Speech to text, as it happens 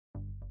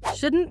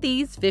Shouldn't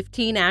these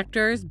 15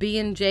 actors be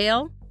in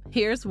jail?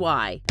 Here's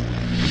why.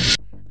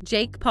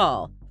 Jake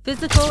Paul,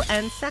 physical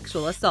and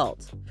sexual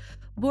assault.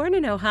 Born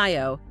in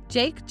Ohio,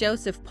 Jake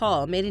Joseph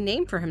Paul made a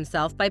name for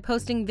himself by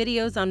posting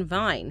videos on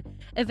Vine,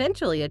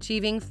 eventually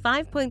achieving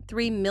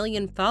 5.3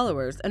 million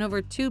followers and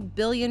over 2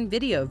 billion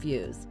video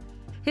views.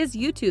 His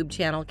YouTube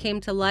channel came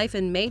to life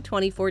in May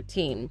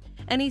 2014,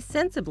 and he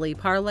sensibly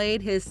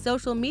parlayed his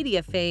social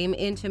media fame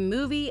into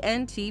movie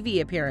and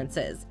TV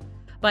appearances.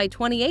 By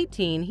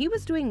 2018, he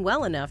was doing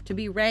well enough to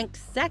be ranked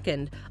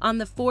second on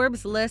the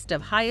Forbes list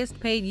of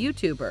highest-paid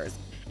YouTubers,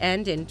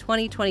 and in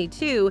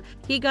 2022,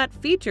 he got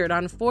featured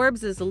on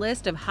Forbes'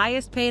 list of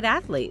highest-paid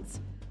athletes.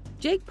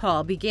 Jake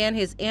Paul began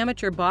his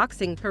amateur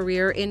boxing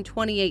career in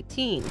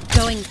 2018,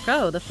 going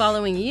pro the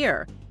following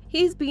year.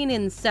 He's been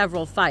in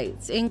several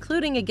fights,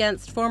 including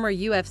against former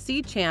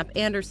UFC champ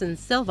Anderson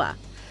Silva.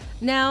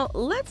 Now,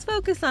 let's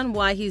focus on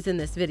why he's in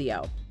this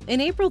video.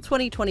 In April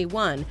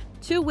 2021,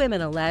 2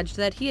 women alleged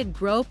that he had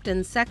groped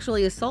and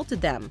sexually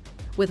assaulted them.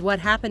 With what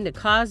happened to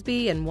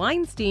Cosby and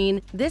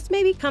Weinstein, this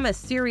may become a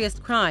serious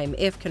crime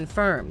if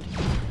confirmed.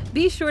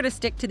 Be sure to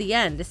stick to the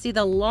end to see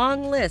the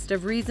long list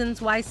of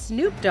reasons why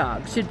Snoop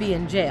Dogg should be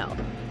in jail.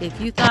 If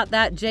you thought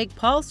that Jake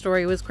Paul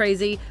story was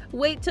crazy,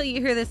 wait till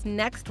you hear this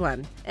next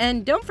one.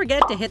 And don't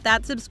forget to hit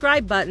that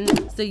subscribe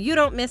button so you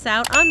don't miss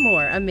out on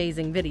more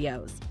amazing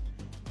videos.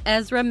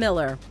 Ezra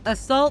Miller,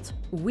 assault,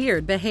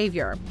 weird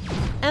behavior.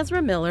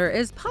 Ezra Miller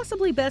is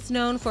possibly best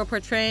known for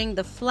portraying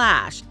The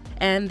Flash,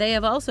 and they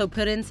have also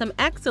put in some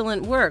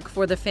excellent work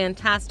for the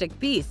Fantastic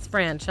Beasts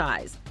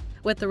franchise.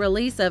 With the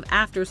release of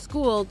After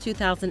School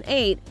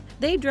 2008,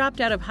 they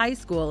dropped out of high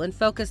school and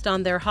focused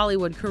on their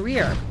Hollywood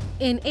career.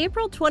 In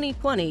April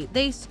 2020,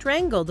 they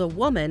strangled a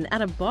woman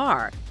at a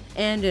bar,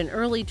 and in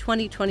early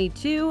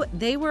 2022,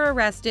 they were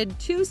arrested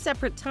 2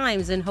 separate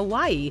times in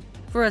Hawaii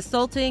for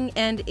assaulting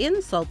and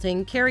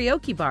insulting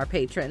karaoke bar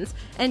patrons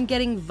and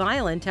getting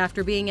violent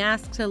after being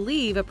asked to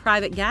leave a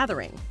private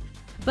gathering.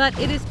 But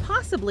it is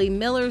possibly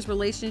Miller's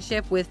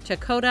relationship with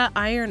Chakota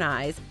Iron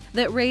Eyes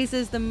that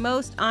raises the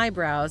most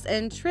eyebrows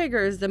and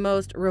triggers the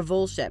most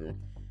revulsion.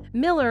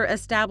 Miller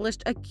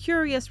established a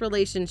curious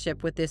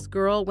relationship with this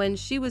girl when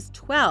she was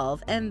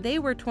 12 and they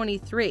were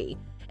 23,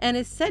 and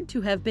is said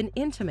to have been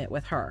intimate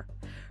with her.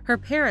 Her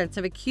parents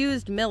have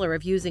accused Miller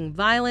of using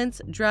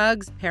violence,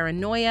 drugs,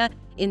 paranoia,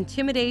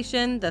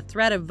 intimidation, the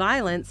threat of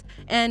violence,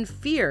 and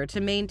fear to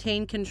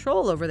maintain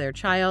control over their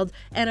child,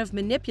 and of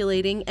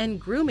manipulating and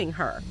grooming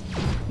her.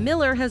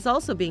 Miller has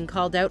also been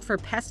called out for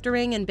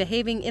pestering and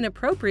behaving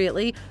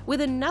inappropriately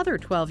with another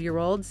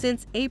 12-year-old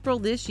since April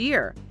this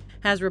year,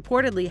 has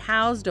reportedly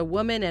housed a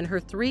woman and her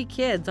 3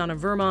 kids on a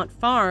Vermont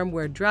farm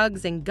where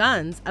drugs and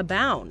guns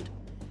abound.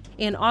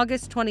 In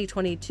August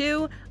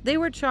 2022, they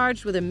were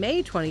charged with a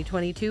May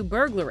 2022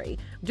 burglary,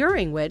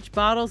 during which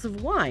bottles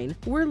of wine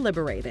were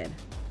liberated.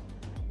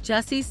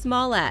 Jussie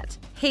Smollett,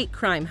 hate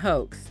crime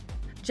hoax.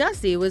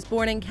 Jussie was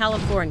born in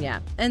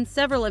California, and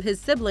several of his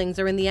siblings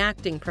are in the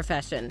acting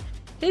profession.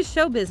 His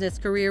show business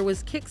career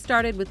was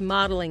kick-started with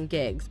modeling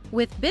gigs,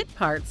 with bit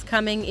parts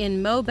coming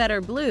in Mo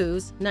Better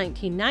Blues,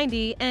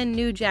 1990, and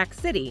New Jack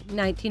City,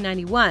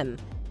 1991.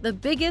 The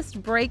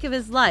biggest break of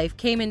his life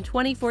came in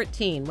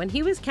 2014 when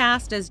he was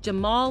cast as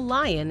Jamal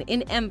Lyon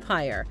in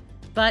Empire.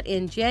 But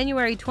in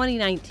January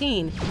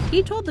 2019,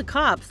 he told the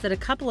cops that a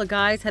couple of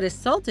guys had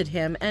assaulted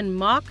him and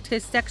mocked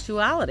his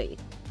sexuality.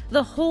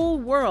 The whole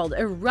world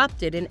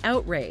erupted in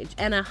outrage,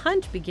 and a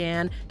hunt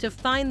began to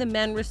find the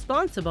men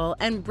responsible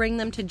and bring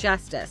them to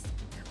justice.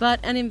 But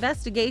an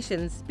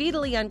investigation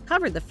speedily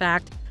uncovered the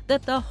fact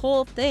that the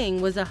whole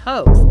thing was a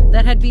hoax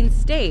that had been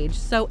staged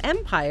so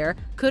Empire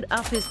could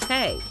up his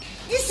pay.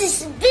 This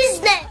is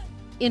business!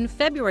 In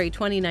February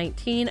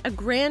 2019, a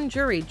grand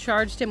jury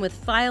charged him with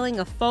filing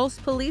a false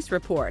police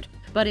report.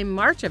 But in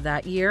March of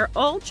that year,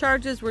 all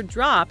charges were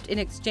dropped in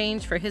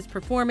exchange for his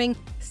performing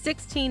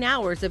 16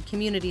 hours of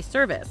community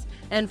service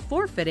and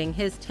forfeiting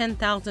his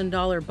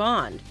 $10,000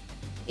 bond.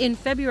 In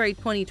February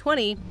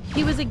 2020,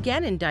 he was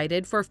again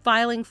indicted for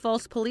filing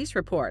false police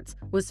reports,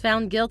 was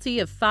found guilty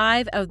of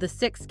 5 of the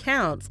 6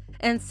 counts,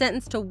 and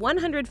sentenced to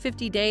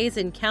 150 days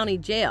in county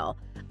jail,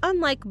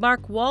 unlike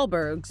Mark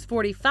Wahlberg's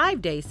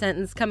 45-day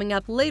sentence coming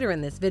up later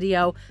in this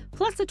video,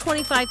 plus a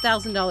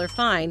 $25,000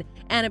 fine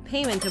and a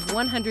payment of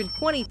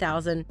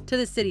 $120,000 to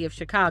the city of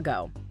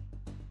Chicago.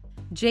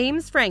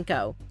 James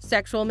Franco,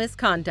 sexual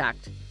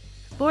misconduct.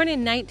 Born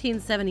in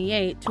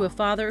 1978 to a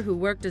father who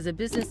worked as a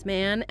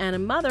businessman and a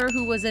mother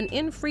who was an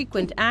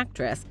infrequent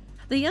actress,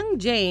 the young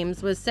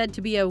James was said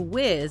to be a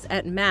whiz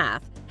at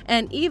math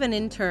and even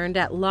interned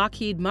at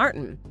Lockheed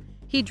Martin.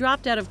 He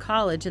dropped out of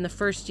college in the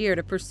first year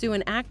to pursue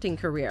an acting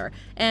career,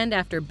 and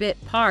after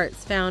bit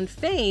parts found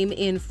fame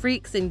in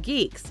Freaks and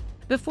Geeks,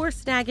 before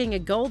snagging a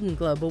Golden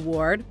Globe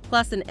Award,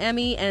 plus an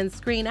Emmy and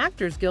Screen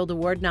Actors Guild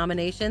Award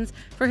nominations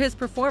for his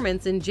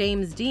performance in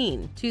James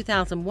Dean,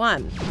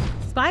 2001.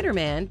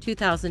 Spider-Man,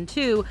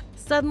 2002,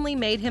 suddenly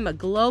made him a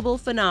global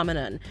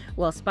phenomenon,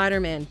 while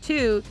Spider-Man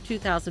 2,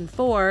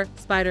 2004,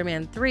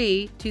 Spider-Man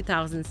 3,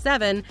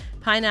 2007,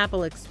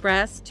 Pineapple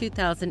Express,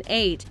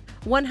 2008,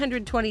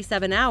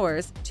 127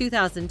 Hours,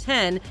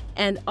 2010,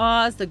 and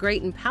Oz the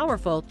Great and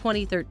Powerful,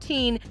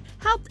 2013,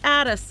 helped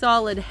add a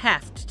solid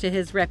heft to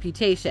his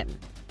reputation.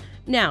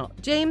 Now,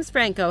 James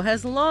Franco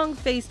has long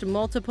faced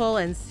multiple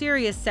and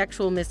serious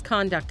sexual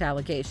misconduct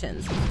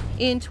allegations.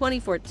 In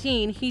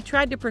 2014, he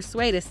tried to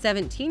persuade a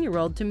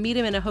 17-year-old to meet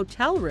him in a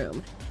hotel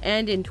room,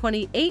 and in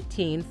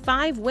 2018,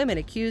 5 women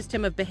accused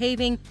him of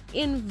behaving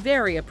in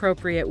very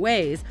appropriate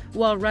ways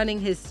while running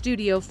his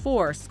Studio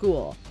 4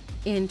 school.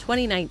 In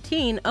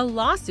 2019, a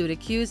lawsuit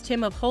accused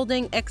him of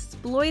holding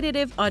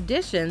exploitative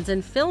auditions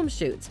and film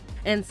shoots,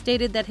 and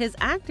stated that his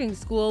acting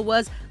school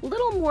was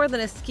little more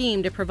than a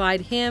scheme to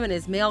provide him and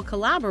his male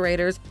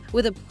collaborators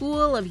with a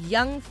pool of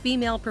young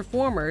female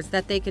performers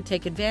that they could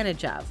take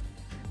advantage of.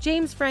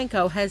 James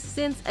Franco has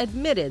since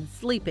admitted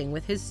sleeping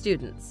with his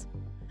students.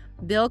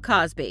 Bill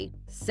Cosby,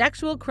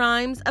 sexual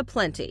crimes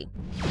aplenty.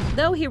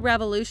 Though he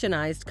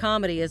revolutionized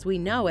comedy as we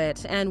know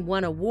it and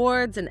won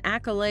awards and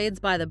accolades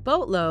by the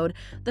boatload,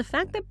 the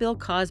fact that Bill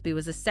Cosby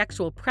was a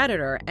sexual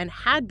predator and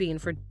had been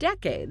for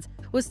decades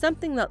was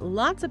something that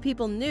lots of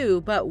people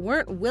knew but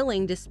weren't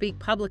willing to speak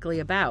publicly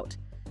about.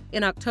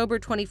 In October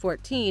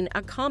 2014,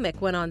 a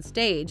comic went on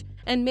stage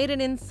and made an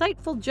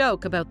insightful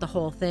joke about the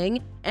whole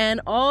thing, and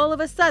all of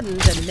a sudden,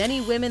 the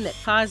many women that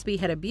Cosby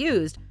had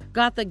abused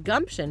got the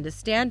gumption to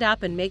stand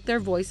up and make their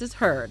voices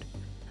heard.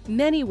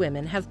 Many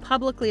women have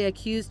publicly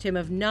accused him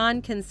of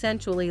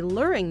non-consensually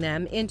luring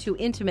them into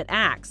intimate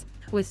acts,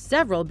 with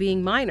several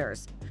being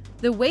minors.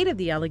 The weight of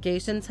the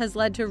allegations has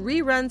led to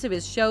reruns of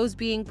his shows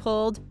being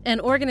pulled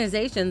and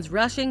organizations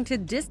rushing to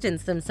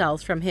distance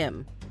themselves from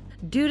him.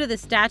 Due to the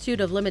statute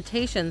of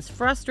limitations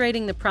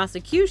frustrating the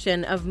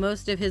prosecution of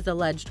most of his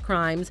alleged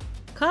crimes,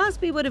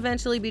 Cosby would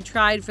eventually be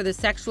tried for the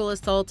sexual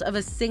assault of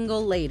a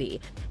single lady,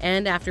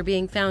 and after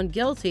being found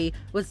guilty,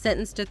 was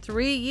sentenced to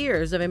 3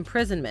 years of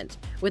imprisonment,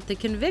 with the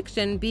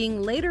conviction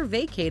being later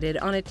vacated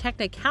on a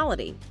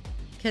technicality.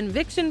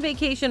 Conviction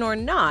vacation or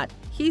not,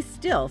 he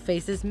still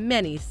faces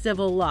many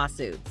civil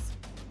lawsuits.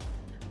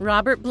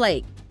 Robert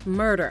Blake,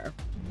 murder.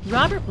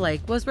 Robert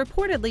Blake was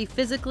reportedly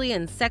physically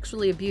and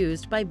sexually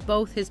abused by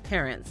both his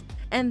parents,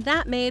 and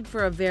that made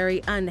for a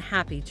very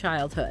unhappy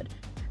childhood.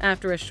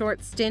 After a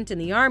short stint in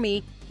the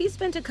Army, he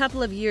spent a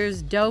couple of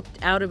years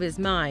doped out of his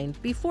mind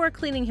before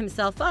cleaning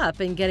himself up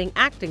and getting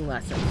acting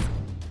lessons.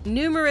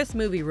 Numerous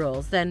movie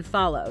roles then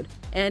followed,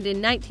 and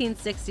in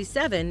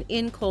 1967,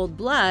 In Cold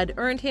Blood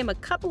earned him a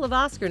couple of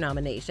Oscar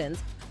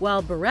nominations,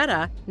 while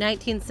Beretta,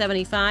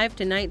 1975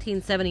 to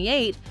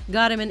 1978,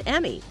 got him an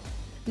Emmy.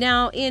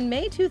 Now, in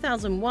May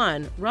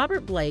 2001,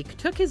 Robert Blake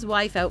took his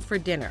wife out for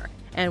dinner,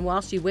 and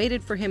while she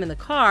waited for him in the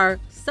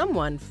car,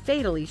 someone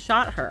fatally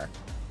shot her.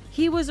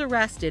 He was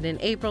arrested in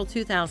April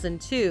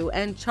 2002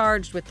 and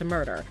charged with the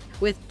murder,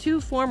 with 2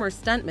 former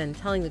stuntmen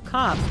telling the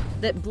cops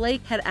that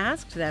Blake had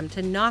asked them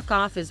to knock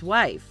off his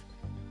wife.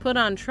 Put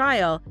on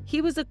trial,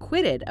 he was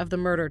acquitted of the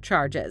murder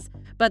charges,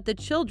 but the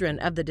children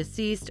of the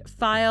deceased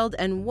filed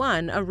and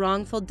won a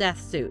wrongful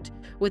death suit,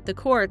 with the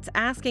courts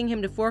asking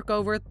him to fork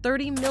over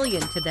 $30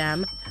 million to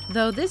them,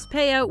 though this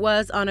payout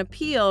was on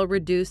appeal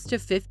reduced to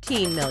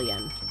 $15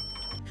 million.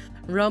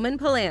 Roman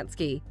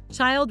Polanski,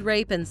 child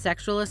rape and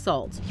sexual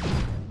assault.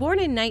 Born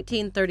in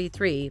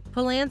 1933,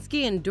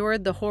 Polanski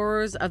endured the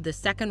horrors of the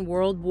Second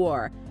World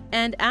War,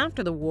 and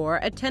after the war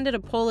attended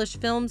a Polish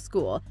film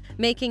school,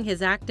 making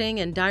his acting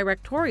and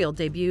directorial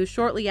debut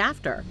shortly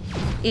after.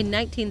 In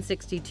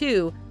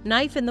 1962,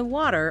 Knife in the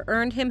Water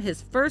earned him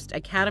his first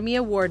Academy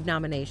Award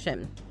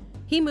nomination.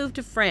 He moved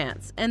to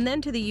France and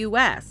then to the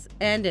U.S.,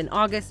 and in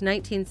August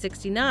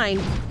 1969,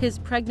 his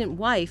pregnant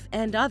wife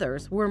and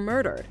others were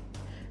murdered.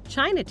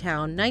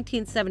 Chinatown,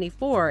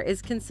 1974,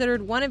 is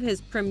considered one of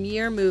his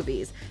premier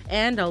movies,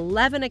 and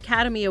 11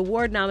 Academy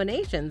Award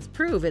nominations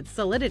prove its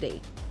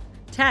solidity.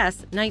 Tess,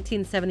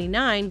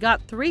 1979,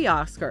 got 3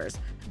 Oscars,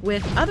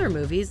 with other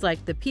movies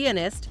like The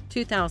Pianist,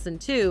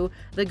 2002,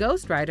 The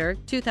Ghostwriter,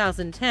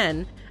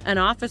 2010, An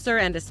Officer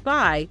and a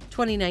Spy,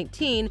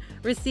 2019,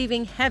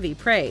 receiving heavy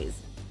praise.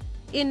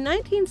 In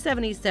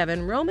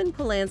 1977, Roman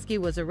Polanski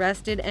was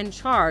arrested and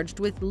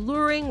charged with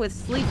luring with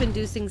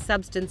sleep-inducing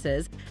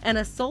substances and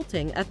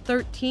assaulting a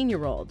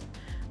 13-year-old.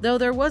 Though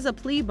there was a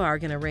plea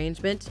bargain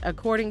arrangement,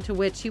 according to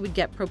which he would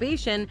get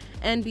probation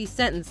and be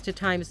sentenced to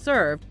time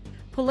served,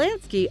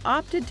 Polanski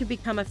opted to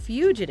become a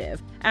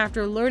fugitive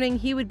after learning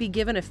he would be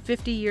given a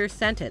 50-year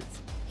sentence.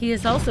 He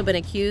has also been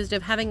accused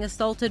of having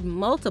assaulted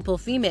multiple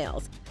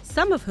females,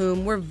 some of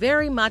whom were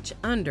very much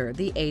under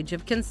the age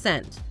of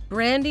consent.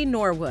 Brandy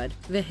Norwood,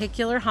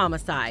 vehicular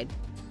homicide.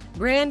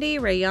 Brandy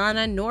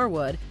Rayana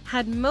Norwood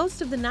had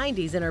most of the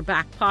 90s in her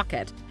back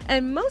pocket,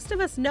 and most of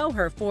us know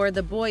her for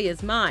The Boy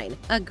Is Mine,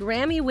 a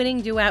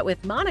Grammy-winning duet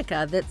with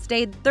Monica that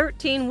stayed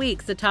 13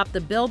 weeks atop the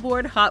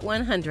Billboard Hot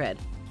 100.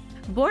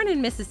 Born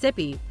in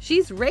Mississippi,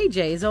 she's Ray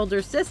J's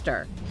older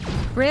sister.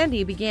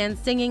 Brandy began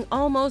singing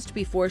almost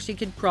before she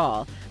could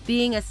crawl,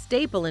 being a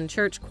staple in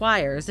church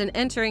choirs and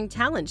entering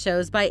talent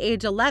shows by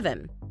age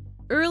 11.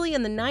 Early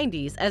in the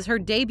 90s, as her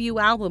debut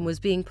album was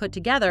being put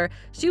together,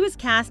 she was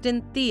cast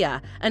in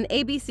Thea, an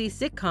ABC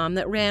sitcom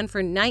that ran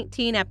for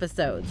 19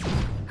 episodes.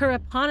 Her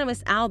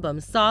eponymous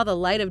album saw the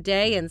light of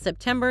day in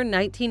September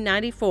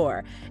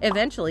 1994,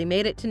 eventually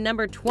made it to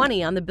number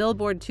 20 on the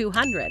Billboard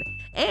 200,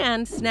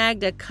 and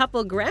snagged a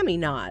couple Grammy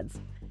nods.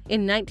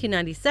 In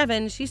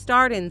 1997, she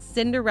starred in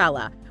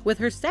Cinderella, with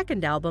her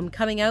second album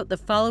coming out the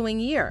following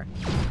year.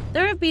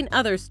 There have been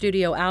other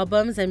studio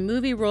albums and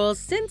movie roles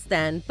since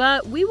then,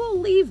 but we will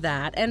leave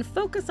that and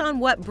focus on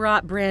what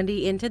brought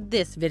Brandy into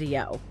this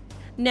video.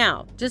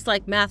 Now, just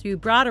like Matthew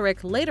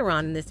Broderick later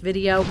on in this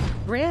video,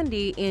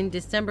 Brandy in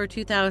December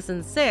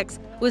 2006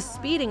 was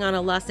speeding on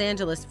a Los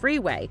Angeles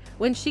freeway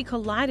when she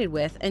collided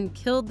with and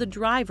killed the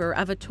driver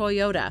of a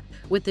Toyota,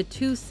 with the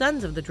two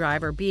sons of the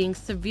driver being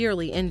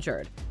severely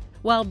injured.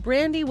 While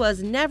Brandy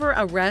was never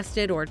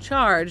arrested or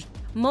charged,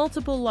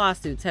 multiple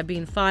lawsuits have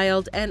been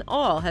filed and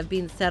all have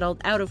been settled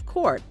out of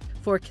court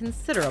for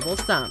considerable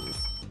sums.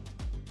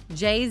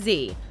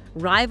 Jay-Z,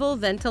 rival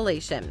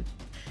ventilation.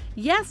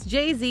 Yes,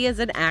 Jay-Z is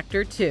an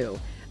actor too.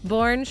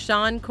 Born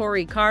Sean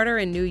Corey Carter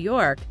in New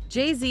York,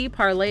 Jay-Z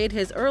parlayed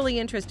his early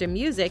interest in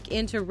music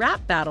into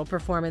rap battle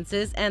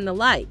performances and the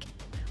like.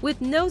 With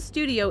no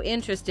studio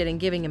interested in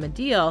giving him a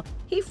deal,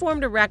 he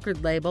formed a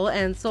record label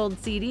and sold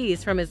CDs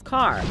from his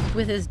car,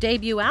 with his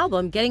debut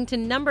album getting to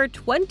number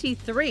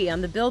 23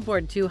 on the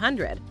Billboard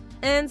 200,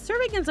 and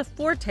serving as a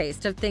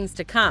foretaste of things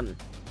to come.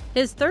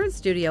 His third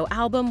studio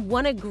album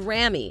won a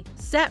Grammy,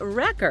 set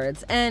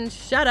records, and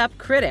shut up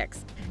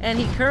critics, and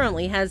he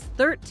currently has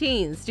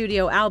 13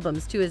 studio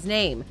albums to his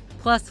name,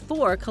 plus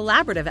 4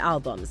 collaborative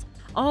albums,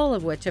 all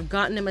of which have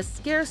gotten him a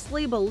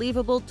scarcely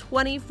believable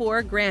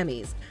 24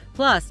 Grammys,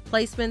 plus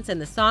placements in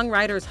the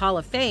Songwriters Hall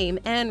of Fame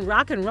and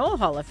Rock and Roll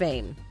Hall of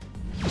Fame.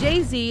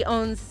 Jay-Z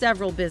owns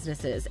several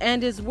businesses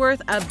and is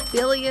worth $1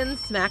 billion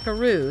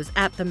smackaroos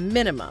at the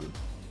minimum.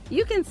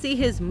 You can see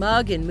his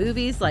mug in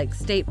movies like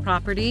State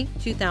Property,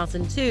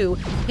 2002,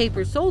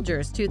 Paper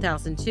Soldiers,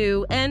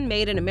 2002, and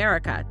Made in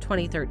America,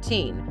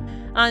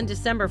 2013. On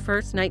December 1,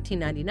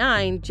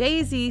 1999,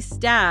 Jay-Z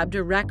stabbed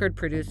a record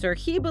producer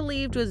he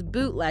believed was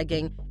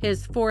bootlegging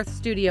his fourth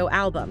studio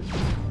album.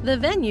 The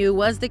venue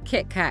was the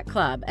Kit Kat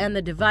Club, and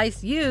the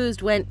device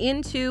used went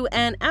into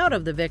and out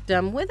of the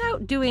victim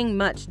without doing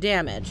much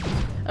damage.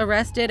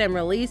 Arrested and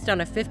released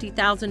on a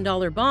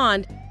 $50,000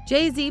 bond,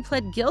 Jay-Z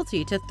pled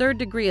guilty to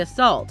third-degree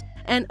assault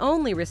and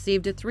only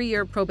received a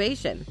 3-year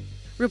probation.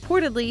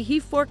 Reportedly, he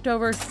forked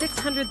over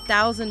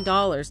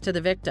 $600,000 to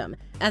the victim,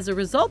 as a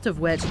result of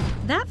which,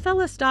 that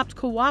fella stopped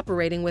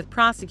cooperating with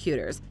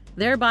prosecutors,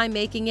 thereby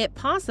making it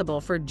possible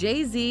for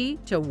Jay-Z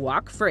to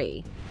walk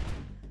free.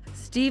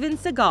 Steven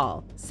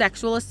Seagal,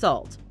 sexual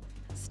assault.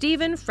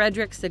 Steven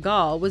Frederick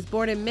Seagal was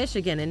born in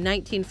Michigan in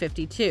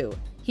 1952.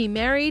 He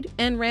married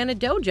and ran a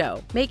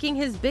dojo, making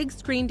his big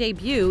screen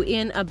debut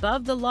in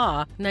Above the Law,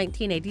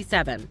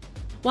 1987.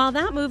 While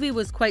that movie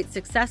was quite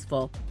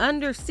successful,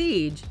 Under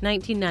Siege,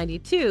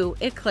 1992,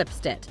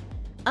 eclipsed it.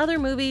 Other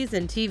movies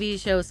and TV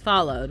shows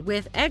followed,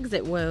 with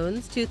Exit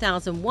Wounds,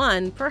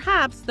 2001,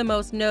 perhaps the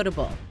most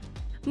notable.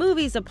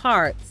 Movies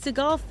apart,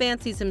 Seagal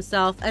fancies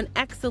himself an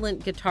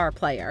excellent guitar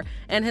player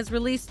and has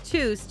released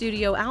 2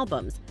 studio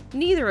albums,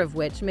 neither of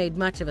which made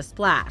much of a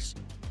splash.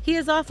 He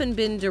has often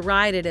been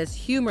derided as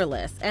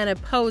humorless and a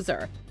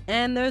poser,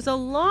 and there's a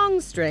long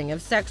string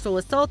of sexual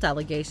assault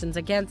allegations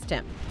against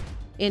him.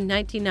 In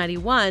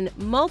 1991,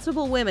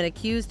 multiple women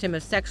accused him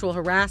of sexual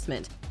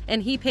harassment,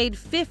 and he paid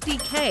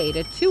 $50,000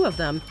 to 2 of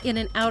them in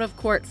an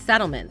out-of-court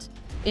settlement.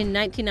 In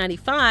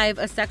 1995,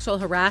 a sexual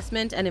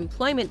harassment and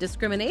employment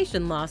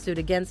discrimination lawsuit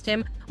against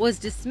him was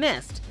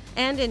dismissed,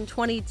 and in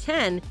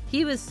 2010,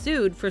 he was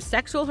sued for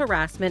sexual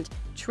harassment,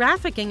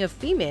 trafficking of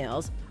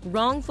females,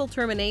 wrongful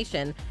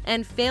termination,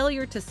 and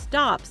failure to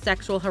stop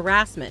sexual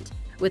harassment,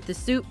 with the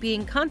suit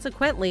being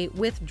consequently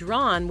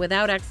withdrawn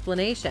without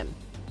explanation.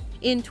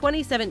 In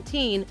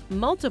 2017,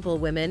 multiple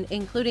women,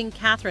 including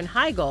Katherine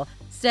Heigl,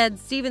 said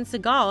Steven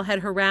Seagal had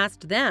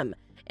harassed them,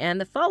 and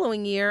the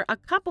following year, a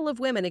couple of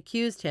women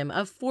accused him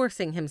of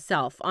forcing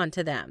himself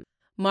onto them.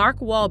 Mark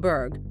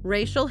Wahlberg,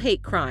 racial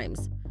hate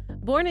crimes.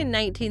 Born in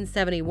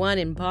 1971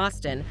 in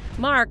Boston,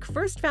 Mark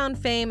first found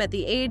fame at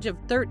the age of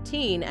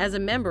 13 as a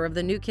member of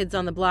the New Kids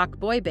on the Block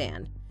boy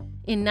band.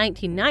 In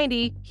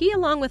 1990, he,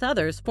 along with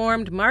others,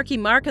 formed Marky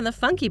Mark and the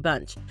Funky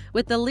Bunch,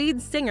 with the lead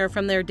singer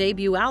from their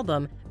debut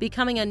album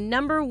becoming a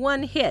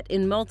 #1 hit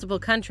in multiple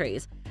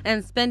countries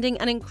and spending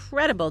an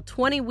incredible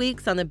 20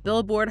 weeks on the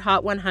Billboard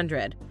Hot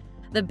 100.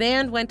 The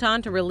band went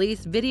on to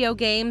release video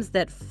games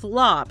that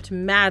flopped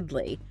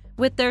madly,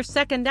 with their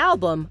second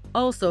album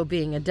also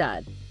being a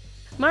dud.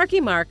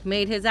 Marky Mark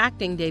made his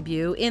acting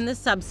debut in The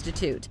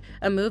Substitute,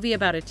 a movie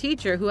about a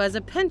teacher who has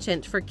a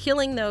penchant for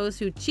killing those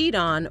who cheat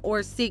on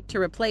or seek to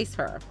replace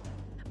her.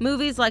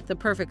 Movies like The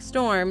Perfect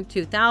Storm,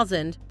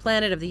 2000,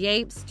 Planet of the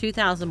Apes,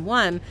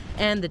 2001,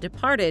 and The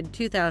Departed,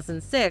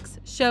 2006,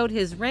 showed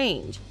his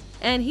range.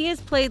 and he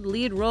has played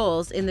lead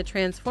roles in the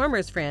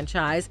Transformers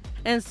franchise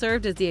and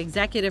served as the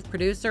executive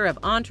producer of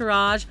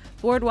Entourage,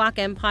 Boardwalk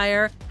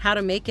Empire, How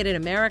to Make It in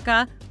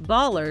America,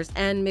 Ballers,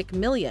 and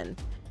McMillion.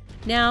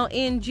 Now,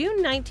 in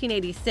June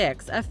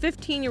 1986, a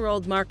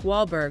 15-year-old Mark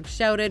Wahlberg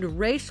shouted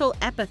racial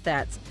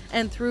epithets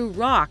and threw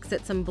rocks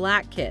at some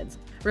black kids,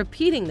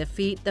 repeating the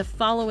feat the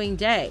following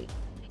day.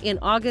 In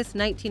August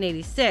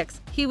 1986,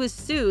 he was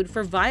sued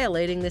for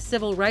violating the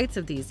civil rights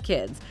of these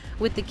kids,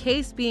 with the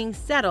case being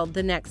settled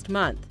the next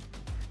month.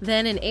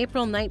 Then in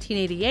April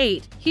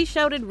 1988, he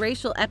shouted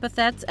racial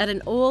epithets at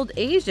an old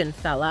Asian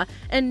fella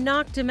and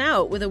knocked him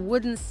out with a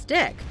wooden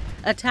stick,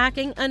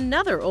 attacking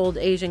another old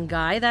Asian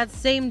guy that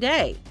same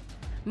day.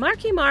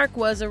 Marky Mark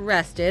was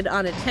arrested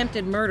on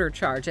attempted murder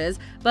charges,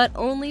 but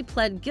only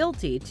pled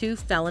guilty to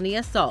felony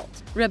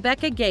assault.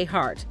 Rebecca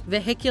Gayheart,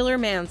 vehicular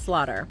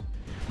manslaughter.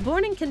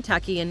 Born in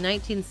Kentucky in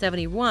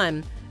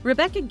 1971,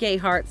 Rebecca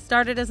Gayheart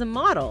started as a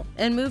model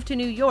and moved to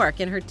New York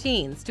in her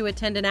teens to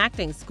attend an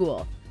acting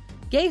school.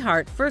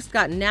 Gayheart first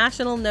got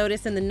national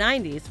notice in the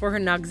 90s for her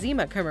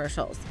Noxzema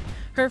commercials.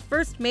 Her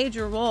first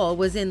major role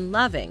was in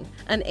Loving,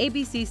 an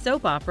ABC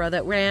soap opera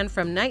that ran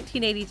from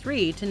 1983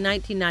 to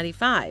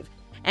 1995.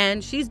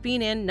 And she's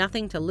been in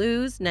Nothing to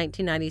Lose,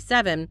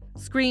 1997,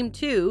 Scream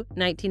 2,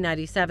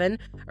 1997,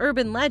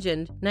 Urban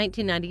Legend,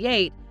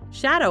 1998,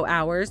 Shadow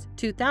Hours,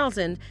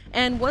 2000,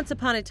 and Once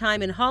Upon a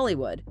Time in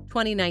Hollywood,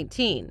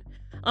 2019.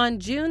 On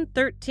June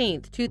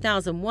 13,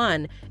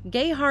 2001,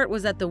 Gayheart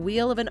was at the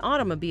wheel of an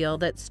automobile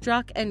that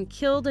struck and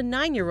killed a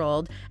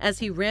 9-year-old as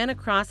he ran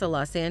across a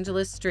Los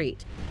Angeles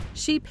street.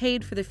 She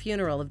paid for the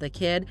funeral of the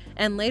kid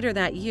and later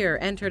that year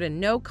entered a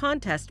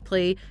no-contest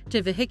plea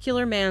to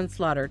vehicular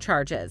manslaughter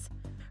charges.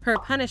 Her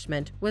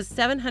punishment was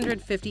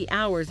 750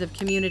 hours of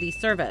community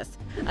service,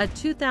 a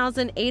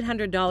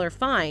 $2,800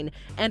 fine,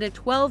 and a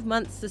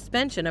 12-month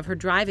suspension of her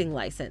driving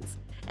license.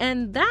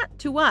 And that,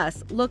 to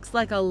us, looks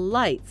like a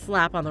light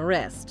slap on the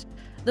wrist.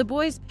 The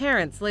boy's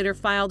parents later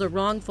filed a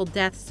wrongful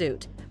death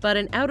suit, but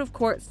an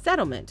out-of-court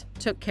settlement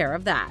took care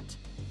of that.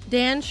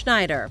 Dan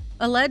Schneider,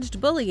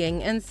 alleged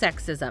bullying and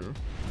sexism.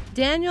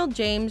 Daniel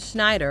James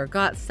Schneider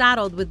got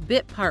saddled with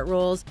bit part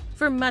roles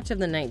for much of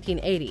the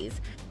 1980s.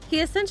 He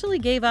essentially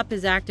gave up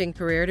his acting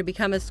career to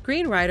become a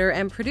screenwriter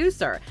and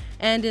producer,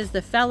 and is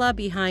the fella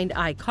behind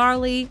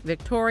iCarly,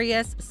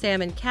 Victorious,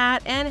 Sam and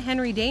Cat, and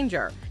Henry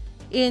Danger.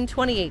 In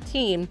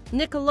 2018,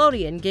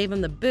 Nickelodeon gave him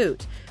the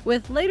boot,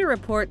 with later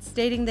reports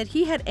stating that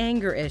he had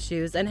anger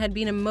issues and had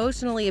been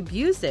emotionally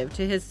abusive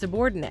to his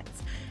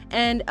subordinates.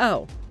 And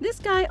oh, this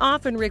guy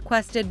often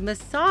requested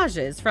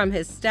massages from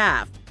his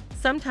staff,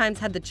 sometimes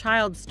had the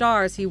child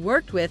stars he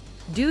worked with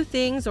do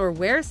things or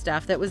wear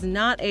stuff that was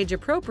not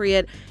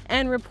age-appropriate,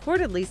 and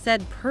reportedly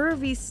said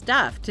pervy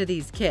stuff to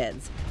these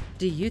kids.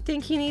 Do you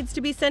think he needs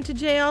to be sent to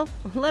jail?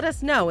 Let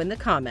us know in the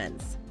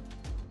comments.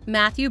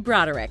 Matthew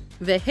Broderick,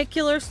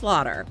 vehicular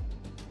slaughter.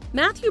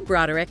 Matthew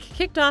Broderick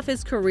kicked off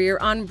his career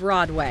on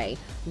Broadway.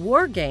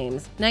 War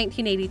Games,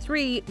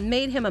 1983,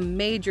 made him a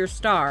major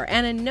star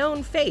and a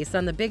known face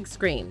on the big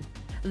screen.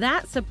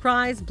 That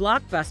surprise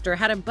blockbuster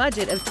had a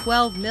budget of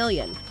 $12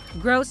 million,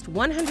 grossed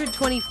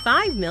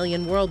 $125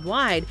 million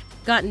worldwide,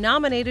 got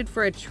nominated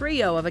for a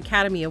trio of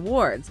Academy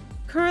Awards,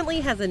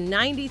 currently has a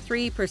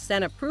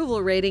 93%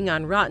 approval rating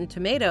on Rotten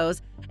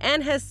Tomatoes,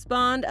 and has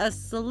spawned a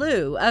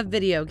slew of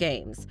video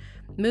games.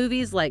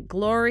 Movies like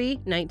Glory,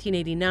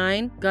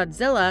 1989,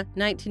 Godzilla,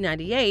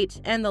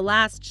 1998, and The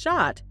Last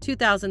Shot,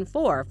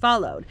 2004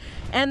 followed.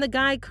 And the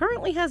guy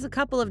currently has a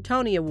couple of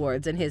Tony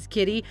Awards in his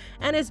kitty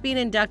and has been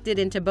inducted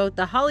into both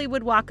the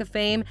Hollywood Walk of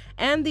Fame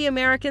and the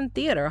American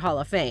Theatre Hall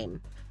of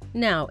Fame.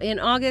 Now, in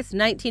August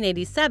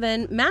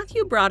 1987,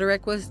 Matthew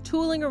Broderick was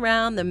tooling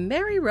around the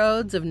merry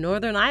roads of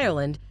Northern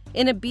Ireland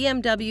in a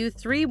BMW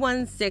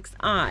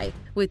 316i,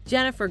 with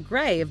Jennifer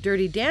Grey of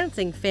Dirty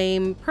Dancing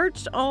fame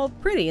perched all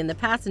pretty in the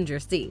passenger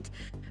seat.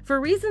 For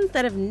reasons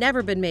that have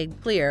never been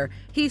made clear,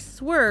 he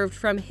swerved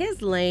from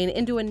his lane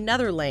into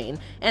another lane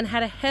and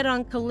had a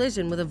head-on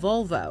collision with a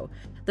Volvo.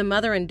 The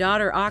mother and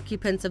daughter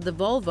occupants of the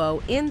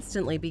Volvo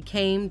instantly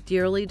became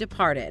dearly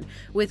departed,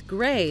 with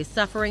Grey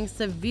suffering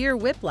severe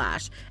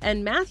whiplash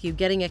and Matthew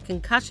getting a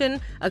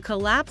concussion, a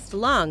collapsed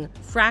lung,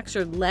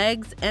 fractured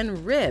legs,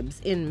 and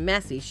ribs in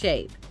messy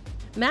shape.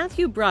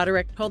 Matthew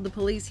Broderick told the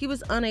police he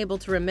was unable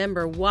to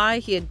remember why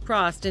he had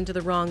crossed into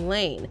the wrong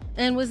lane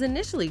and was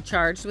initially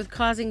charged with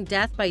causing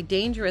death by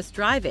dangerous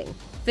driving,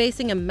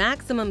 facing a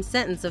maximum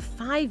sentence of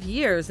 5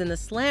 years in the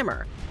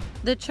slammer.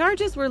 The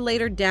charges were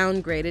later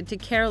downgraded to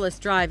careless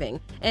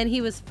driving, and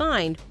he was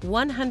fined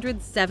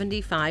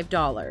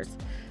 $175.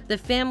 The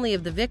family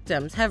of the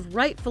victims have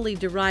rightfully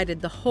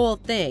derided the whole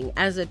thing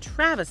as a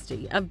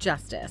travesty of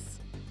justice.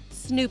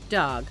 Snoop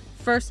Dogg,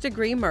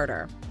 first-degree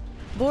murder.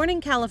 Born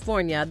in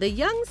California, the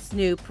young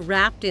Snoop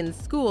rapped in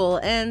school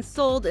and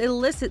sold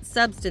illicit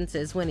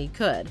substances when he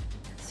could.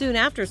 Soon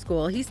after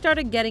school, he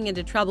started getting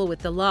into trouble with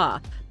the law,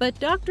 but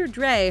Dr.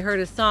 Dre heard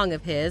a song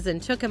of his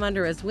and took him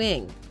under his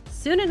wing.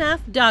 Soon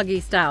enough, Doggy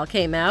Style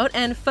came out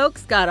and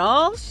folks got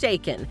all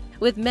shaken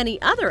with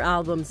many other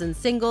albums and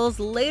singles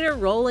later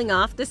rolling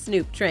off the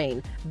Snoop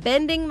train,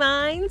 bending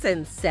minds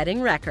and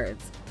setting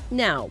records.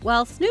 Now,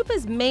 while Snoop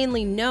is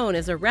mainly known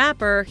as a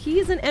rapper,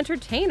 he's an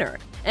entertainer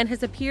and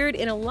has appeared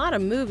in a lot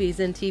of movies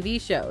and TV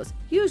shows,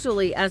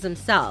 usually as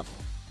himself.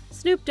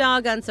 Snoop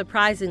Dogg,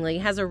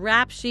 unsurprisingly, has a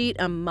rap sheet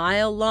a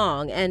mile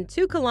long and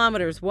 2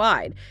 kilometers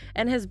wide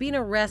and has been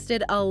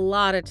arrested a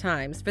lot of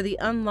times for the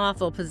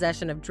unlawful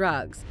possession of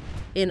drugs.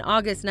 In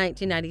August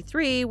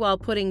 1993, while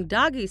putting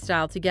Doggy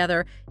Style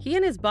together, he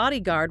and his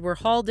bodyguard were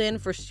hauled in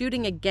for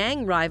shooting a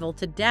gang rival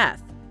to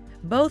death.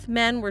 Both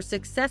men were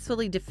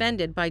successfully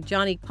defended by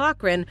Johnny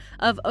Cochran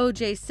of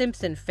O.J.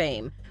 Simpson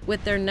fame,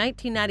 with their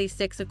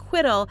 1996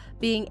 acquittal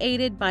being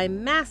aided by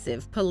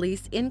massive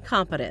police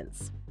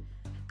incompetence.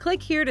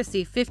 Click here to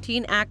see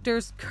 15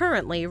 actors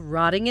currently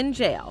rotting in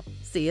jail.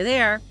 See you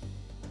there.